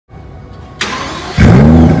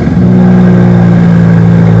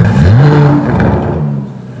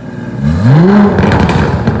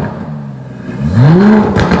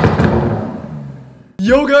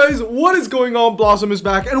Yo guys, what is going on? Blossom is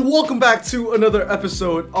back and welcome back to another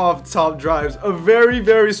episode of Top Drives. A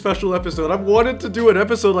very special episode. I've wanted to do an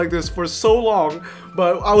episode like this for so long,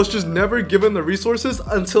 but I was just never given the resources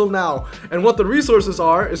until now. And what the resources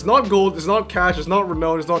are is not gold, it's not cash, it's not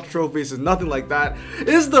renown, it's not trophies, it's nothing like that.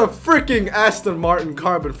 It's the freaking Aston Martin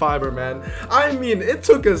carbon fiber, man. I mean, it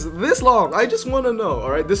took us this long. I just want to know,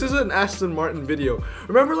 alright? This is an Aston Martin video.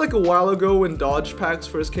 Remember like a while ago when Dodge packs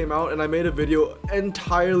first came out and I made a video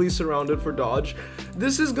entirely surrounded for Dodge?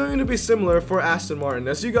 This is going to be similar for Aston Martin.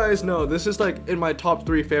 As you guys know, this is like in my top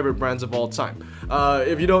 3 favorite brands of all time.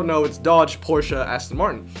 If you don't know, it's Dodge, Porsche, Aston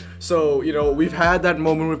Martin. So, you know, we've had that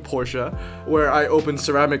moment with Porsche where I opened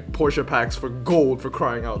ceramic Porsche packs for gold, for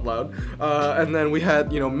crying out loud. And then we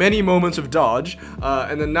had, you know, many moments of Dodge.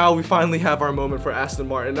 And then now we finally have our moment for Aston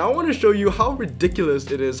Martin. Now I want to show you how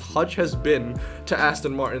ridiculous it is Hutch has been to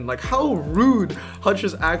Aston Martin. Like how rude Hutch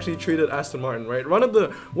has actually treated Aston Martin, right?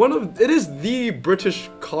 It is the British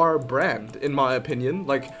car brand, in my opinion.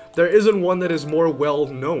 Like there isn't one that is more well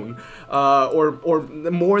known, or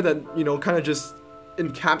more that, you know, kind of just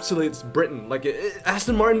encapsulates Britain. Like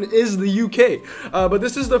Aston Martin is the UK. But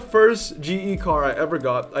this is the first GE car I ever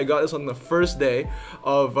got. I got this on the first day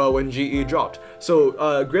of when GE dropped.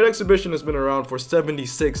 So Great Exhibition has been around for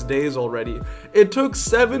 76 days already. It took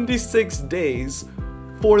 76 days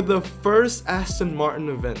for the first Aston Martin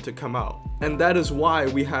event to come out. And that is why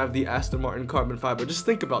we have the Aston Martin carbon fiber. Just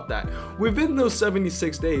think about that. Within those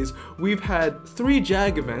 76 days, we've had 3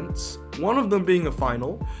 Jag events, one of them being a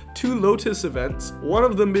final, 2 Lotus events, one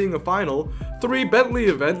of them being a final, 3 Bentley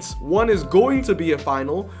events, one is going to be a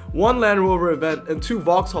final, 1 Land Rover event, and 2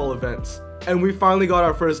 Vauxhall events. And we finally got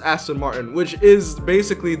our first Aston Martin, which is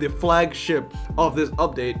basically the flagship of this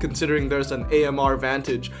update, considering there's an AMR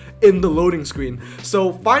Vantage in the loading screen.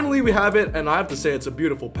 So finally we have it, and I have to say it's a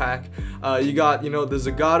beautiful pack. You got, you know, the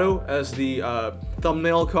Zagato as the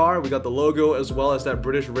thumbnail car. We got the logo as well as that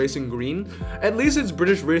British Racing Green. At least it's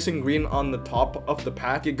British Racing Green on the top of the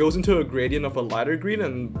pack. It goes into a gradient of a lighter green,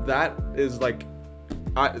 and that is like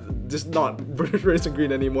just not British Racing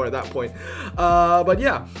Green anymore at that point. But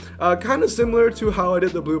yeah, kind of similar to how I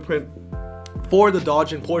did the blueprint for the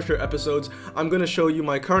Dodge and Porsche episodes. I'm going to show you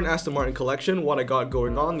my current Aston Martin collection, what I got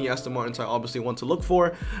going on, the Aston Martins I obviously want to look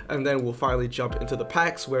for, and then we'll finally jump into the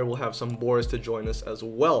packs where we'll have some boars to join us as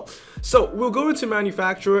well. So we'll go into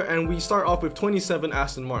manufacturer and we start off with 27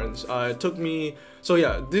 Aston Martins. It took me, so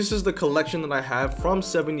yeah, this is the collection that I have from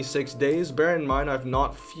 76 days. Bear in mind I've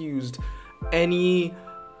not fused any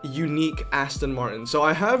unique Aston Martin. So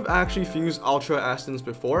I have actually fused Ultra Astons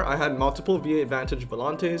before. I had multiple V8 Vantage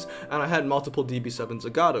Volantes and I had multiple DB7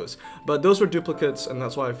 Zagatos, but those were duplicates and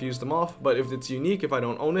that's why I fused them off. But if it's unique, if I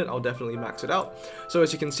don't own it, I'll definitely max it out. So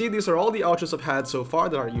as you can see, these are all the Ultras I've had so far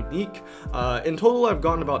that are unique. In total, I've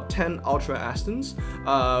gotten about 10 Ultra Astons.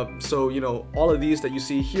 So, you know, all of these that you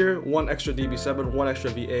see here, 1 extra DB7, 1 extra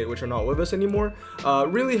V8, which are not with us anymore.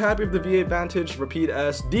 Really happy with the V8 Vantage, Repeat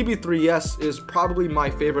S. DB3S is probably my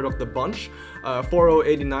favorite of the bunch,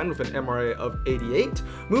 4089 with an MRA of 88.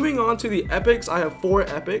 Moving on to the epics, I have 4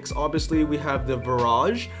 epics. Obviously we have the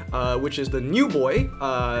Virage, which is the new boy.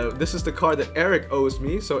 This is the car that Eric owes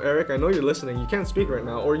me. So Eric, I know you're listening. You can't speak right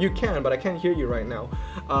now, or you can, but I can't hear you right now.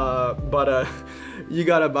 You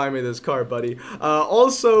gotta buy me this car, buddy.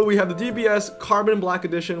 Also we have the DBS Carbon Black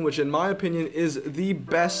Edition, which in my opinion is the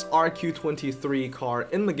best RQ23 car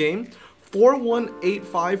in the game.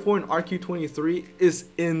 4185 for an RQ23 is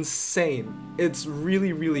insane. It's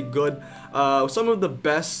really good. Some of the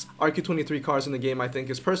best RQ23 cars in the game, I think,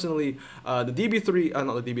 is personally the DB3,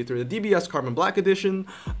 not the DB3, the DBS Carbon Black Edition,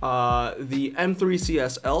 the M3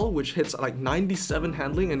 CSL, which hits like 97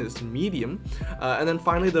 handling and it's medium, and then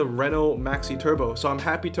finally the Renault Maxi Turbo. So I'm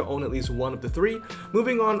happy to own at least one of the 3.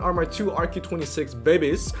 Moving on are my 2 RQ26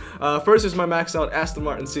 babies. First is my maxed out Aston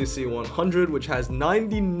Martin CC100, which has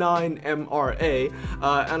 99 MRA,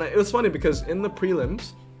 and it was funny because in the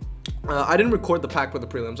prelims, I didn't record the pack for the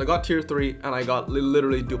prelims. I got tier 3 and I got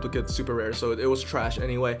literally duplicate super rare, so it was trash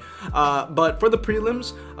anyway. But for the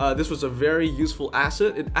prelims, this was a very useful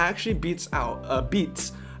asset. It actually beats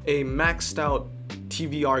a maxed out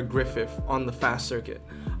TVR Griffith on the fast circuit.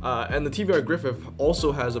 And the TVR Griffith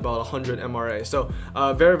also has about 100 MRA, so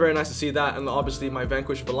very nice to see that. And obviously my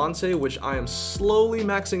Vanquish Volante, which I am slowly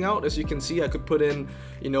maxing out. As you can see, I could put in,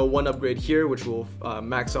 you know, 1 upgrade here, which will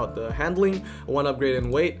max out the handling, 1 upgrade in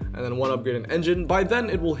weight, and then 1 upgrade in engine. By then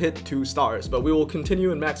it will hit 2 stars, but we will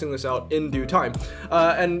continue in maxing this out in due time.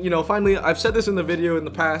 And you know, finally, I've said this in the video in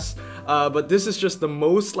the past, but this is just the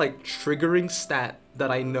most like triggering stat that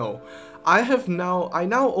I know. I now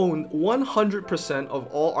own 100% of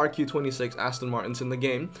all RQ26 Aston Martins in the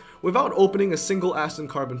game without opening a single Aston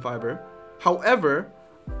carbon fiber. However,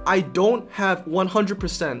 I don't have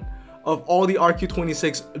 100% of all the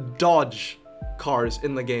RQ26 Dodge cars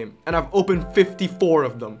in the game, and I've opened 54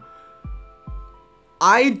 of them.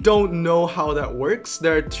 I don't know how that works.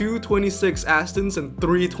 There are 226 Astons and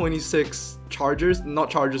 326 Chargers, not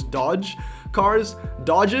Chargers, Dodge cars.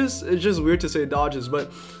 Dodges? It's just weird to say Dodges,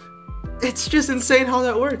 but it's just insane how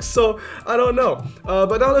that works. So I don't know.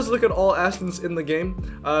 But now let's look at all Astons in the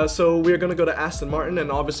game. So we're gonna go to Aston Martin,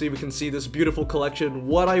 and obviously we can see this beautiful collection.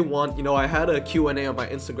 What I want, you know, I had a Q&A on my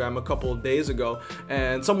Instagram a couple of days ago,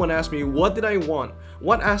 and someone asked me, what did I want?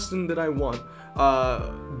 What Aston did I want?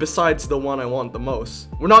 Besides the one I want the most.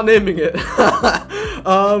 We're not naming it.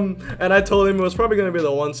 And I told him it was probably going to be the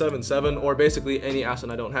 177 or basically any Aston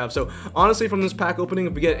I don't have. So honestly, from this pack opening,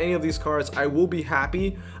 if we get any of these cards, I will be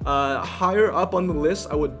happy. Higher up on the list,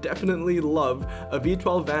 I would definitely love a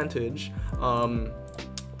V12 Vantage.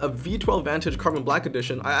 A V12 Vantage Carbon Black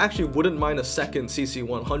Edition. I actually wouldn't mind a second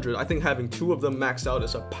CC100. I think having two of them maxed out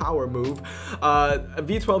is a power move. A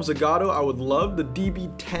V12 Zagato, I would love. The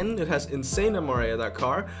DB10, it has insane MRA of that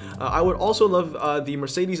car. I would also love the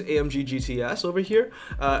Mercedes AMG GTS over here,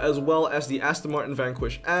 as well as the Aston Martin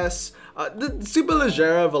Vanquish S. The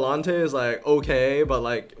Superleggera Volante is like okay, but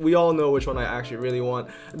like we all know which one I actually really want.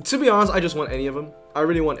 To be honest, I just want any of them. I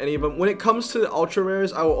really want any of them. When it comes to ultra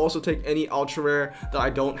rares, I will also take any ultra rare that I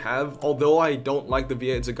don't have. Although I don't like the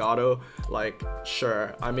V8 Zagato, like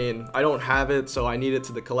sure, I mean I don't have it, so I need it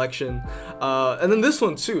to the collection. And then this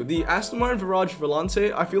one too, the Aston Martin Virage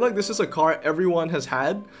Volante. I feel like this is a car everyone has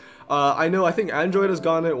had. I think Android has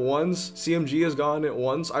gotten it once, CMG has gotten it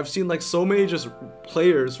once. I've seen like so many just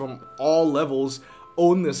players from all levels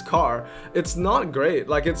own this car. It's not great,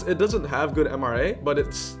 like it doesn't have good MRA, but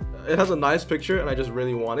it has a nice picture and I just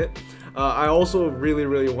really want it. I also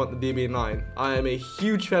really want the DB9. I am a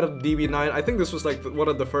huge fan of the DB9. I think this was like one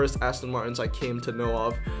of the first Aston Martins I came to know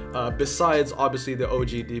of, besides obviously the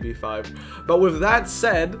OG DB5. But with that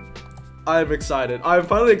said, I'm excited. I'm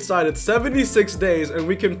finally excited. 76 days and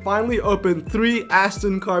we can finally open 3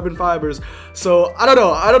 Aston carbon fibers. So I don't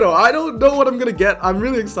know. I don't know what I'm gonna get. I'm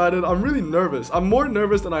really excited. I'm really nervous. I'm more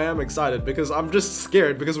nervous than I am excited because I'm just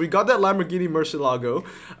scared because we got that Lamborghini Murcielago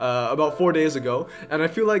about 4 days ago, and I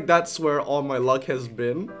feel like that's where all my luck has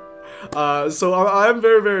been. So I'm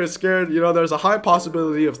very scared. You know, there's a high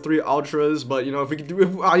possibility of 3 ultras, but you know, if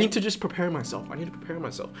I need to just prepare myself. I need to prepare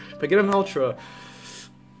myself. If I get an ultra,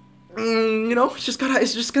 you know, it's just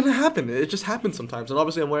gonna happen. It just happens sometimes. And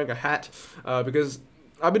obviously I'm wearing a hat because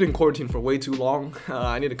I've been in quarantine for way too long.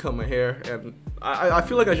 I need to cut my hair, and I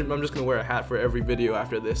feel like I'm just gonna wear a hat for every video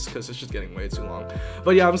after this because it's just getting way too long.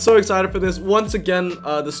 But yeah, I'm so excited for this. Once again,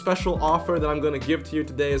 the special offer that I'm gonna give to you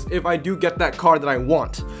today is if I do get that car that I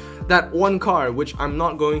want, that one car which I'm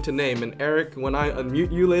not going to name, and Eric, when I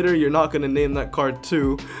unmute you later, you're not gonna name that car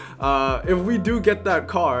too. If we do get that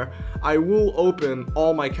car, I will open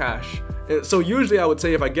all my cash. So usually I would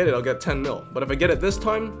say if I get it, I'll get 10 mil, but if I get it this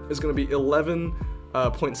time, it's gonna be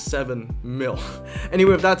 11.7 mil.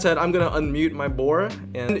 Anyway, with that said, I'm gonna unmute my boar,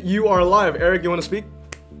 and you are live. Eric, you want to speak?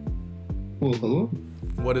 Well, hello.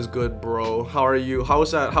 What is good, bro? How are you? How was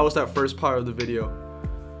that first part of the video?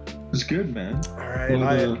 It's good, man.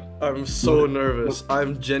 Alright, I'm so nervous.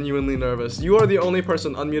 I'm genuinely nervous. You are the only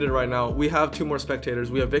person unmuted right now. We have 2 more spectators.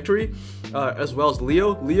 We have Victory, as well as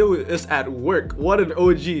Leo. Leo is at work. What an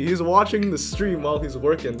OG. He's watching the stream while he's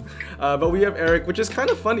working. But we have Eric, which is kind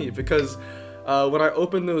of funny because when I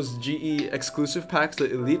opened those GE exclusive packs, the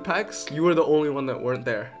elite packs, you were the only one that weren't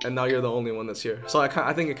there, and now you're the only one that's here. So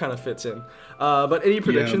I think it kind of fits in. But any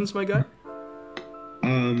predictions, my guy?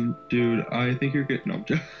 Dude, I think you're getting no.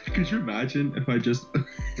 Could you imagine if I just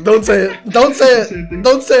don't say it, don't say it,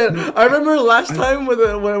 don't say it. I remember last time when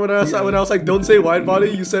I was like, don't say wide body,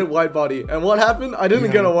 you said wide body, and what happened? I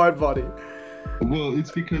didn't get a wide body. Well,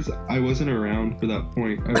 it's because I wasn't around for that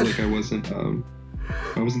point. I wasn't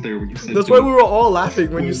there when you said. That's why we were all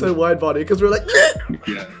laughing when you said wide body, because we were like,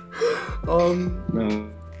 yeah. No,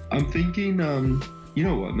 I'm thinking. You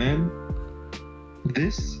know what, man?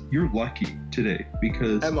 You're lucky today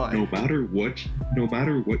because no matter what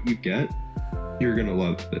you get, you're gonna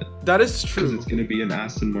love it. That is true. Because it's gonna be an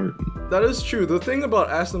Aston Martin. That is true. The thing about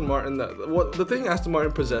Aston Martin the thing Aston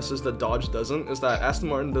Martin possesses that Dodge doesn't is that Aston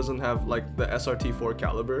Martin doesn't have like the SRT4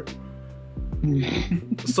 caliber.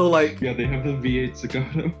 So like yeah, they have the V8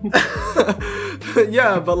 Zagato.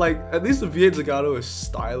 Yeah, but like at least the V8 Zagato is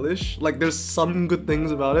stylish. Like there's some good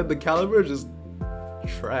things about it. The caliber is just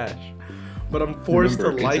trash. But I'm forced to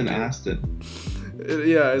like it. Aston.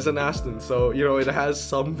 Yeah, it's an Aston, so you know it has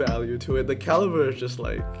some value to it. The caliber is just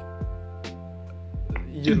like,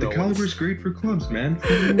 dude, the caliber's great for clubs, man.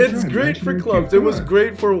 It's great for clubs. It was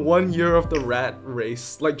great for 1 year of the rat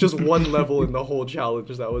race, like just one level in the whole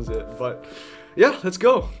challenge. That was it. But yeah, let's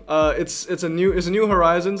go. It's a new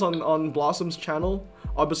Horizons on Blossom's channel.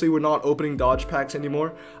 Obviously, we're not opening dodge packs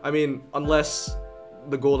anymore. I mean, unless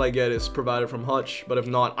the gold I get is provided from Hutch, but if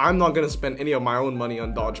not, I'm not gonna spend any of my own money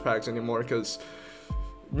on dodge packs anymore, because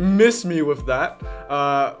miss me with that.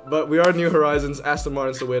 But we are New Horizons. Aston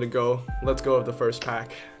Martin's the way to go. Let's go with the first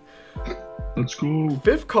pack. Let's go.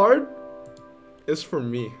 Fifth card is for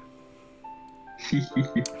me.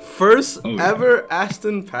 First ever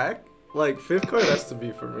Aston pack. Like, fifth card has to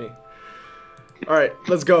be for me. All right,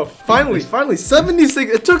 let's go. Finally,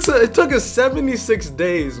 76. It took us 76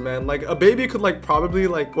 days, man. Like, a baby could like probably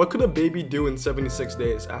like, what could a baby do in 76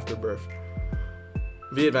 days after birth?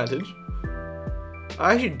 V advantage.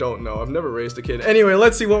 I actually don't know. I've never raised a kid. Anyway,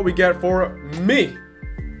 let's see what we get for me.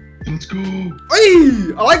 Let's go.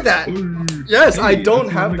 Hey, I like that. Yes, hey, I don't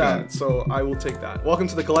have that, so I will take that. Welcome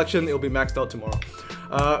to the collection. It'll be maxed out tomorrow.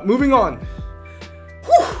 Moving on.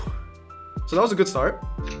 Whew. So that was a good start.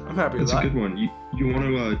 I'm happy with that. That's a good one. You want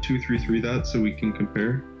to 2-3-3 that so we can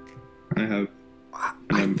compare? I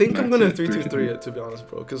think I'm gonna 3-2-3 it, to be honest,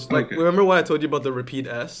 bro. Cause like, remember what I told you about the repeat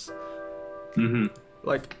S?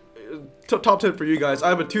 Like, top tip for you guys. I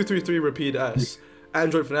have a 2-3-3 repeat S.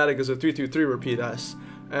 Android Fanatic is a 3-2-3 repeat S,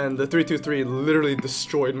 and the 3-2-3 literally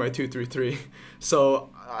destroyed my 2-3-3. So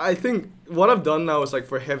I think what I've done now is like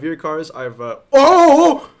for heavier cars, I've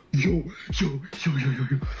yo,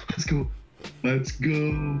 let's go.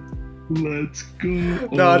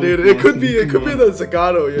 Nah, dude, it could be the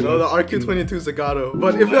Zagato, you know, the RQ22 Zagato.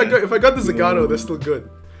 But if I got the Zagato, they're still good.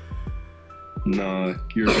 Nah,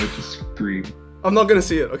 you're about to scream. I'm not gonna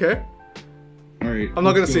see it, okay? Alright. I'm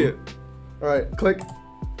not gonna see it. Alright, click.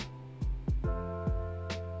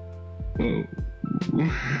 Whoa.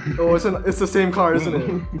 Oh, it's the same car, isn't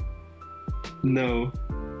it? No.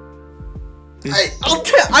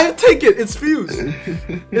 I'll take it. It's fused.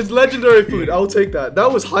 It's legendary food. I'll take that.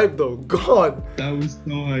 That was hype though. God. That was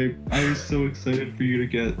so hype. I was so excited for you to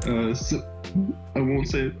get. I won't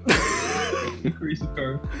say it. Crazy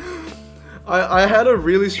car. I had a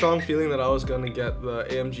really strong feeling that I was gonna get the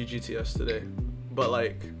AMG GTS today, but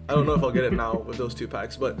like I don't know if I'll get it now with those two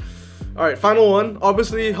packs. But all right, final one.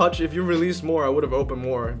 Obviously, Hutch, if you released more, I would have opened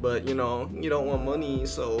more. But you know, you don't want money,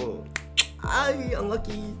 so.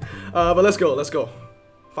 Unlucky. But let's go.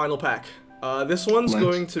 Final pack. This one's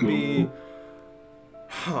going to be.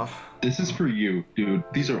 This is for you, dude.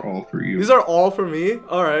 These are all for you. These are all for me.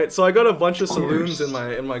 All right. So I got a bunch of saloons in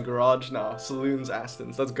my garage now. Saloons,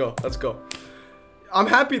 Astons. Let's go. I'm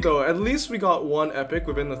happy though. At least we got one epic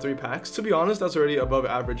within the 3 packs. To be honest, that's already above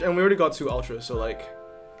average, and we already got 2 ultras. So like,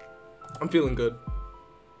 I'm feeling good.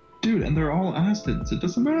 Dude, and they're all Astons. It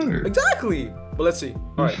doesn't matter. Exactly. But let's see.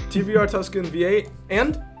 All right, TVR Tuscan V8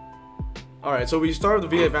 and. All right, so we start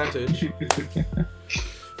with the V8 Vantage.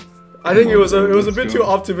 I think it was a bit too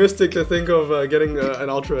optimistic to think of getting an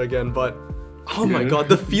ultra again, but oh my god,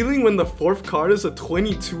 the feeling when the 4th card is a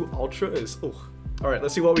 22 ultra is. Oh. All right,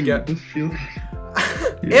 let's see what we get. The feeling.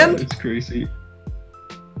 And it's crazy.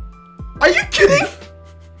 Are you kidding?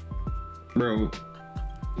 Bro.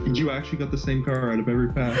 You actually got the same car out of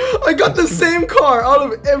every pack. I got the same car out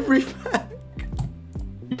of every pack.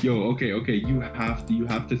 Yo, okay. You have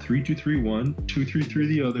to 3-2-3 one, 2-3-3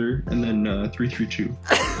 the other, and then 3-3-2.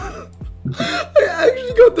 I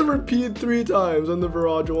actually got the repeat 3 times and the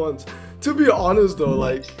Virage once. To be honest though,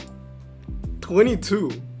 like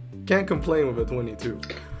 22. Can't complain with a 22.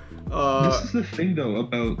 This is the thing though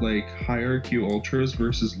about like higher Q ultras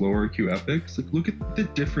versus lower Q epics. Like, look at the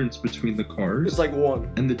difference between the cars. It's like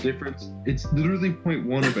 1. And the difference, it's literally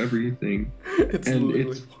 0.1 of everything.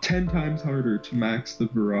 It's 10 times harder to max the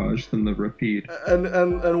Virage than the Repeat. And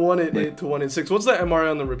 188 to 186. What's the MRA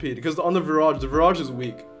on the Repeat? Because on the Virage is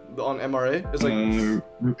weak. On MRA, it's like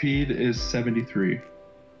Repeat is 73.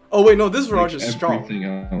 Oh wait, no, this Virage is strong. Everything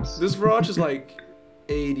else. This Virage is like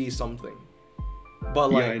 80 something.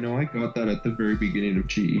 But like, yeah, I know. I got that at the very beginning of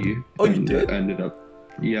GE. Oh, you did? I ended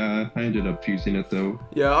up fusing it though.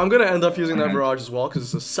 Yeah, I'm gonna end up using that Virage as well because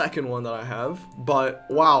it's the second one that I have. But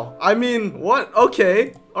wow, I mean, what?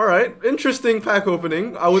 Okay, all right, interesting pack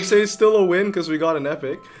opening. I would say still a win because we got an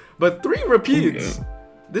epic, but 3 repeats. Oh, yeah.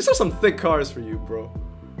 These are some thick cars for you, bro.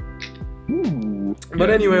 Ooh, but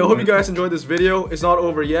anyway, I hope you guys enjoyed this video. It's not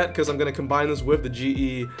over yet because I'm going to combine this with the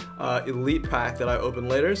GE Elite pack that I open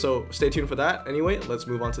later. So stay tuned for that. Anyway, let's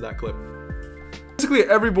move on to that clip. Basically,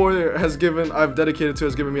 every boy I've dedicated to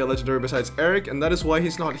has given me a legendary besides Eric, and that is why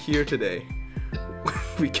he's not here today.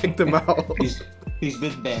 We kicked him out. He's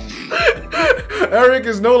been banned. Eric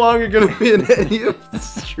is no longer gonna be in any of the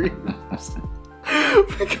streams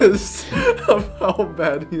because of how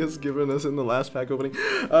bad he has given us in the last pack opening.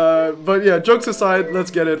 But yeah, jokes aside,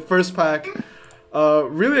 let's get it. First pack.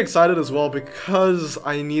 Really excited as well because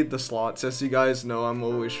I need the slots. As you guys know, I'm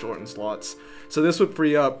always short in slots. So this would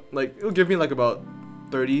free up, like, it'll give me like about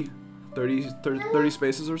 30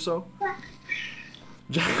 spaces or so.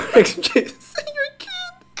 Jason, you're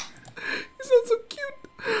cute. You sound so cute.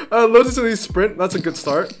 Lotus Elite Sprint, that's a good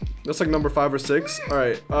start. That's like number 5 or 6.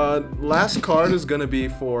 Alright, last card is gonna be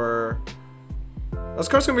for... Last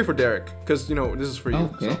card's gonna be for Derek, because, you know, this is for you.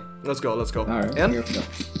 Okay. So, let's go, let's go. Alright, and? here we go.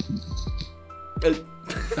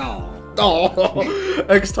 Oh,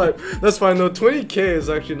 X-type. That's fine though. 20k is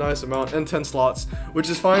actually a nice amount, and 10 slots, which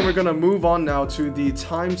is fine. We're gonna move on now to the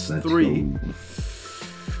 ×3.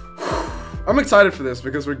 I'm excited for this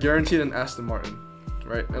because we're guaranteed an Aston Martin,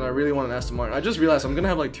 right? And I really want an Aston Martin. I just realized I'm gonna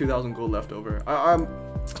have like 2,000 gold left over.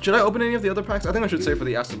 Should I open any of the other packs? I think I should save for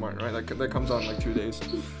the Aston Martin, right? That comes out in like 2 days.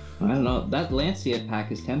 I don't know. That Lancia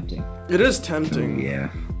pack is tempting. It is tempting. Oh,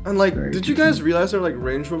 yeah. And like, did you guys realize there were like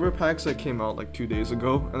Range Rover packs that came out like 2 days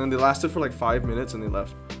ago, and then they lasted for like 5 minutes and they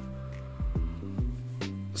left?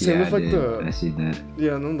 Same with like I see that.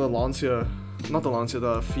 Yeah, and then the Lancia, not the Lancia,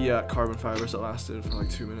 the Fiat carbon fibers that lasted for like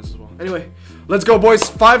 2 minutes as well. Anyway, let's go, boys.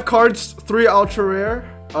 5 cards, 3 ultra rare,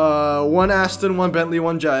 1 Aston, 1 Bentley,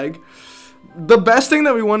 1 Jag. The best thing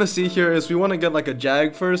that we want to see here is we want to get like a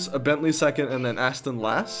Jag first, a Bentley second, and then Aston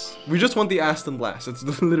last. We just want the Aston last. It's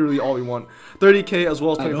literally all we want. 30k as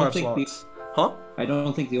well as 25 slots. Huh? I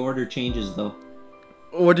don't think the order changes though.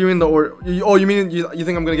 What do you mean the order? Oh, you mean you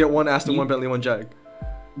think I'm gonna get 1 Aston, 1 Bentley, 1 Jag?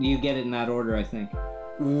 You get it in that order, I think.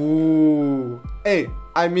 Ooh. Hey,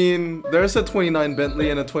 I mean, there's a 29 Bentley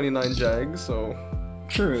and a 29 Jag, so...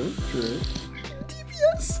 True, true.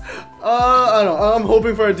 DBS? I don't know. I'm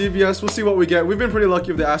hoping for a DBS. We'll see what we get. We've been pretty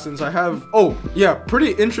lucky with the Astons. I have... Oh, yeah,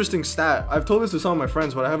 pretty interesting stat. I've told this to some of my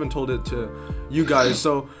friends, but I haven't told it to you guys.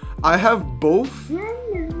 So, I have both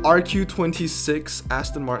RQ26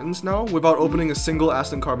 Aston Martins now without opening a single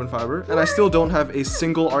Aston carbon fiber, and I still don't have a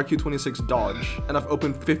single RQ26 Dodge, and I've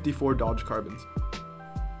opened 54 Dodge carbons.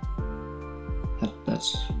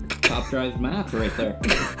 That's top drive math right there.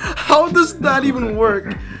 How does that even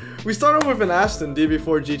work? We start off with an Aston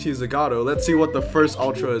DB4 GT Zagato. Let's see what the first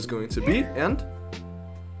Ultra is going to be, and...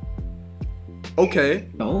 Okay.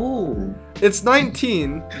 Oh. It's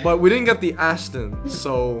 19, but we didn't get the Aston,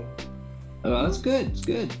 so... Oh, that's good. It's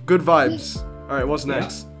good. Good vibes. Alright, what's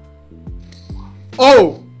next?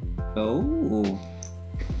 Oh! Oh.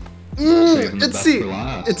 Let's see.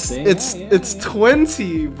 It's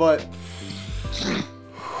 20, but...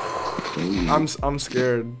 I'm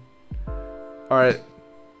scared. Alright.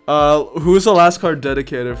 Who's the last car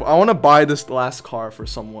dedicated for? I want to buy this last car for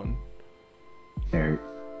someone. Eric.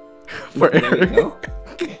 For Eric. No,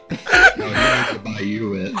 he has to buy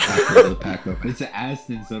you it after the pack up. It's an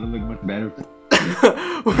Aston, so it'll look much better.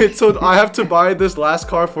 Wait, so I have to buy this last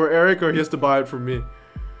car for Eric, or he has to buy it for me?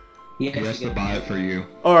 He has to buy it for you.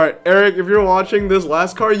 Alright, Eric, if you're watching this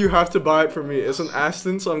last car, you have to buy it for me. It's an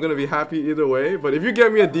Aston, so I'm gonna be happy either way. But if you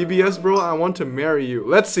get me a DBS, bro, I want to marry you.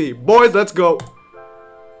 Let's see. Boys, let's go.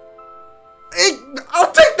 Hey,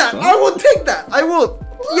 I'll take that. I will take that. I will.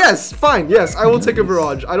 Yes, fine. Yes, I will take a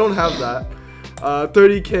Virage. I don't have that.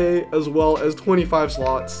 30k as well as 25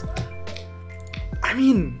 slots. I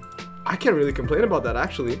mean, I can't really complain about that,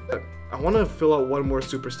 actually. I want to fill out one more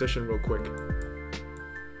superstition real quick.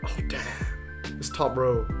 Oh, damn. It's top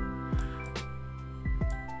row.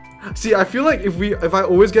 See, I feel like if I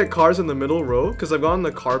always get cars in the middle row, because I've gotten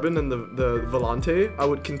the Carbon and the Volante, I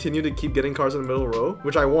would continue to keep getting cars in the middle row,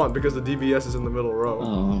 which I want because the DBS is in the middle row.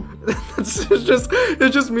 Oh. it's just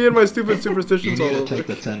me and my stupid superstitions all over. You need to take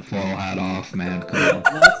the tinfoil hat off, man.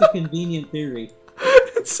 That's a convenient theory.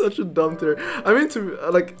 It's such a dumb theory. I mean,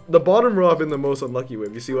 like, the bottom row I've been the most unlucky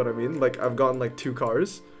with. You see what I mean? Like, I've gotten like 2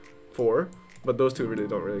 cars, 4. But those 2 really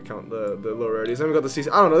don't really count, the low rarities. Then we got the CC.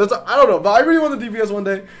 I don't know. I don't know. But I really want the DBS one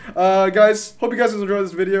day. Guys, hope you guys enjoyed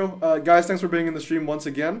this video. Guys, thanks for being in the stream once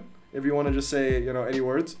again. If you want to just say, you know, any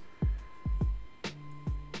words.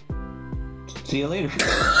 See you later.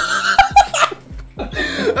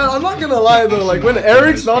 I'm not gonna lie though. Like when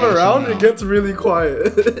Eric's not around, it gets really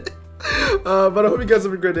quiet. But I hope you guys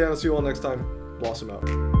have a great day, and I'll see you all next time. Blossom out.